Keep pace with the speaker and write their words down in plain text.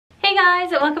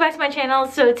guys, welcome back to my channel.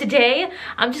 So today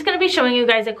I'm just gonna be showing you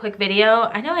guys a quick video.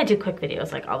 I know I do quick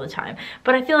videos like all the time,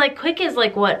 but I feel like quick is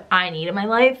like what I need in my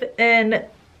life, and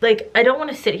like I don't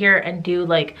want to sit here and do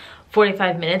like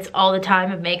 45 minutes all the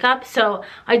time of makeup. So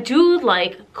I do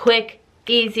like quick,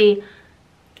 easy,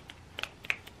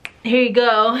 here you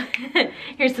go,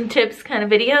 here's some tips kind of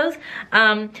videos.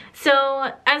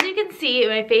 So as you can see,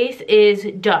 my face is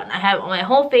done. I have my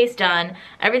whole face done.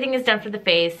 Everything is done for the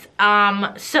face.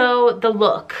 So the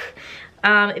look,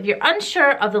 if you're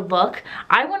unsure of the look,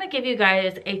 I want to give you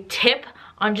guys a tip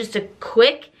on just a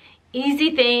quick,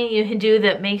 easy thing you can do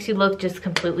that makes you look just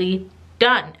completely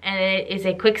done. And it is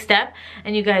a quick step,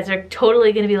 and you guys are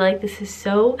totally gonna be like, this is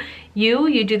so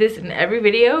you do this in every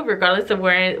video regardless of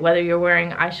whether you're wearing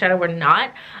eyeshadow or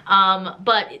not.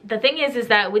 But the thing is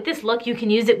that with this look you can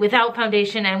use it without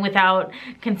foundation and without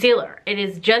concealer. It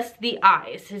is just the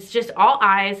eyes, it's just all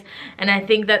eyes, and I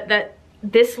think that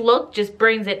this look just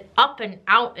brings it up and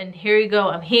out, and here you go.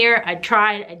 I'm here, I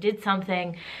tried, I did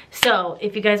something. So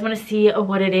if you guys want to see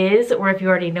what it is, or if you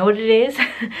already know what it is,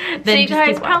 then so you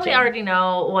guys probably already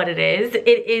know what it is.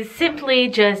 It is simply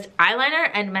just eyeliner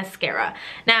and mascara.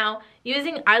 Now,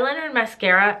 using eyeliner and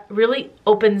mascara really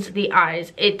opens the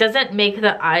eyes. It doesn't make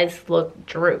the eyes look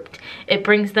drooped. It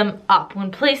brings them up. When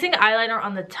placing eyeliner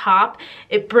on the top,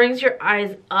 it brings your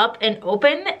eyes up and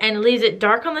open and leaves it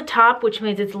dark on the top, which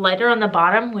means it's lighter on the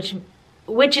bottom, which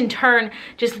in turn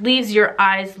just leaves your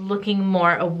eyes looking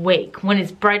more awake when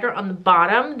it's brighter on the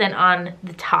bottom than on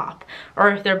the top,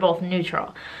 or if they're both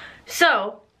neutral.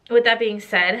 So with that being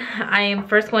said, I am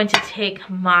first going to take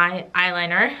my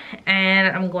eyeliner and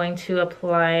I'm going to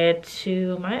apply it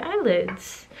to my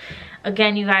eyelids.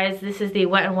 Again, you guys, this is the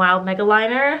Wet n Wild Mega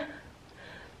Liner,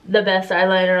 the best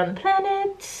eyeliner on the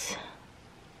planet.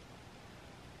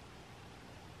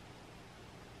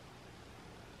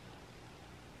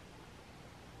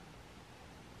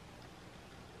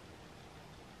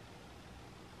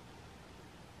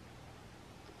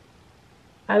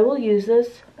 I will use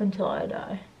this until I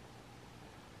die.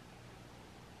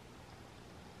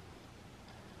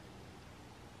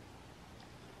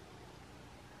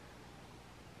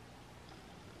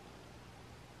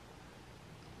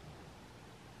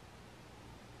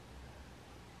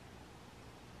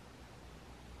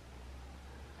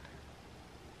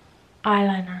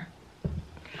 Eyeliner.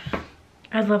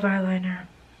 I love eyeliner.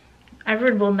 I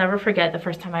will never forget the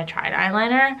first time I tried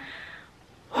eyeliner.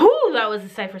 Whoo, that was a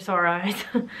sight for sore eyes.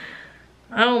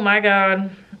 Oh my god.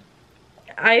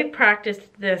 I practiced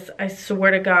this, I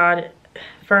swear to God,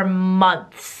 for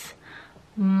months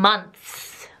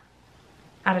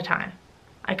at a time.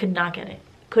 I could not get it.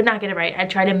 Could not get it right. I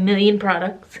tried a million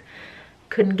products.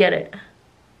 Couldn't get it.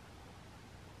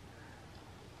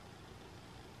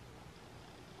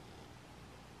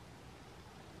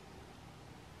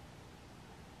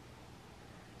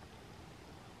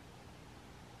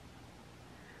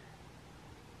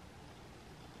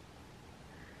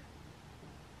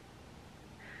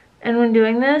 And when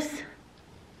doing this,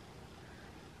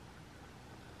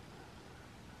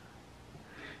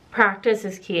 practice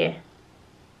is key.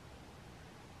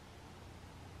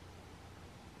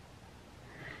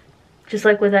 Just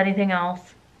like with anything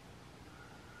else.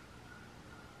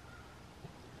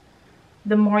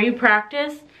 The more you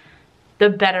practice,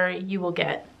 the better you will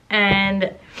get.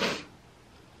 And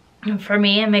for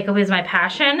me, makeup is my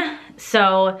passion.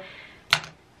 So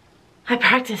I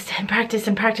practiced and practiced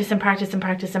and practiced and practiced and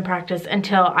practiced and practiced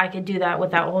until I could do that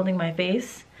without holding my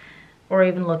face or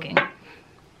even looking.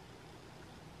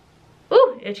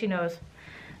 Ooh, itchy nose.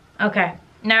 Okay,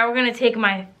 now we're gonna take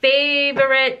my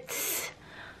favorite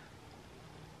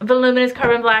Voluminous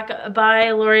Carbon Black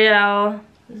by L'Oreal.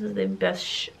 This is the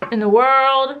best in the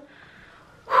world.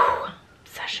 Whew,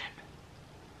 obsession.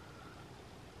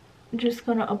 I'm just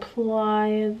gonna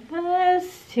apply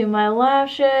this to my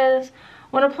lashes.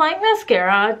 When applying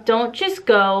mascara, don't just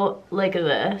go like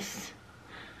this.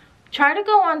 Try to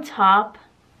go on top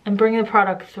and bring the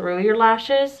product through your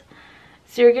lashes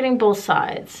so you're getting both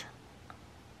sides.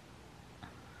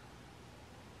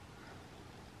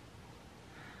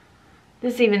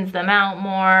 This evens them out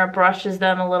more, brushes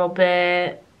them a little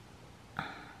bit.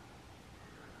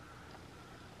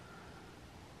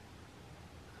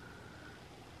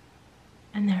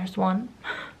 And there's one.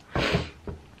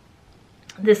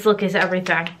 This look is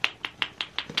everything.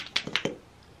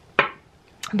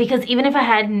 Because even if I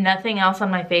had nothing else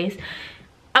on my face,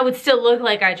 I would still look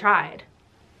like I tried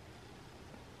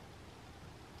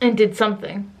and did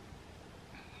something.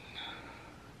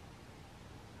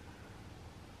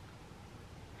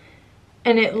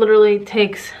 And it literally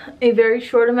takes a very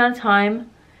short amount of time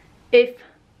if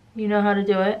you know how to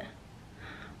do it.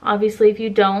 Obviously, if you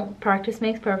don't, practice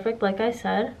makes perfect, like I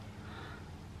said.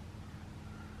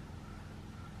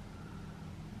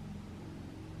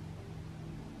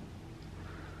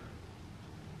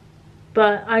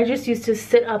 But I just used to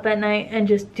sit up at night and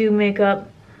just do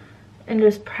makeup and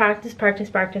just practice.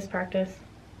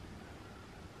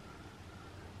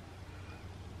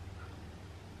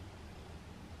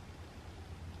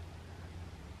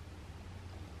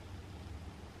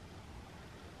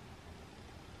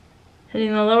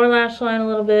 Hitting the lower lash line a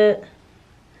little bit.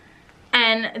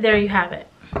 And there you have it.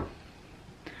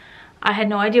 I had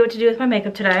no idea what to do with my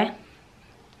makeup today.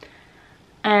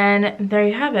 And there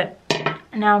you have it.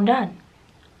 And now I'm done.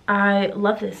 I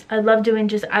love this. I love doing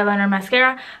just eyeliner and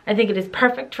mascara. I think it is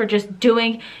perfect for just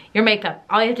doing your makeup.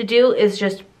 All you have to do is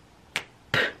just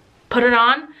put it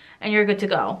on and you're good to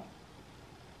go.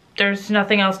 There's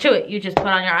nothing else to it. You just put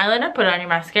on your eyeliner, put on your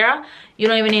mascara. You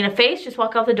don't even need a face, just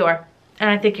walk out the door. And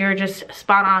I think you're just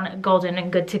spot on, golden,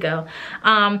 and good to go.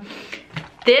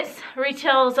 This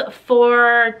retails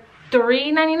for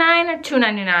 $3.99 or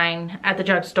 $2.99 at the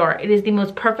drugstore. It is the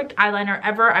most perfect eyeliner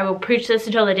ever. I will preach this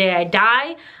until the day I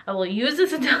die. I will use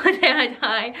this until the day I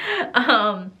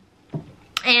die.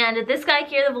 And this guy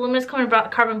here, the Voluminous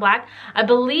Carbon Black, I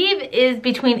believe is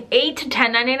between $8 to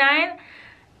 $10.99.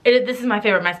 This is my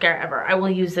favorite mascara ever. I will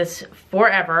use this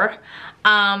forever.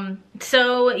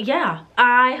 So yeah,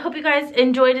 I hope you guys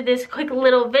enjoyed this quick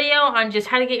little video on just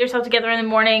how to get yourself together in the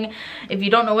morning if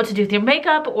you don't know what to do with your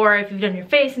makeup, or if you've done your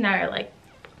face and now you're like,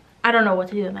 I don't know what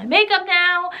to do with my makeup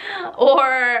now,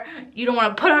 or you don't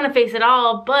want to put on a face at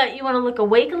all but you want to look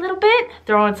awake a little bit.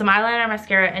 Throw on some eyeliner,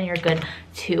 mascara, and you're good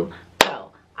to go.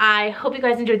 I hope you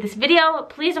guys enjoyed this video.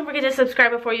 Please don't forget to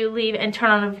subscribe before you leave and turn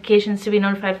on notifications to be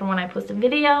notified from when I post a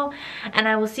video, and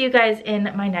I will see you guys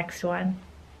in my next one.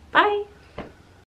 Bye.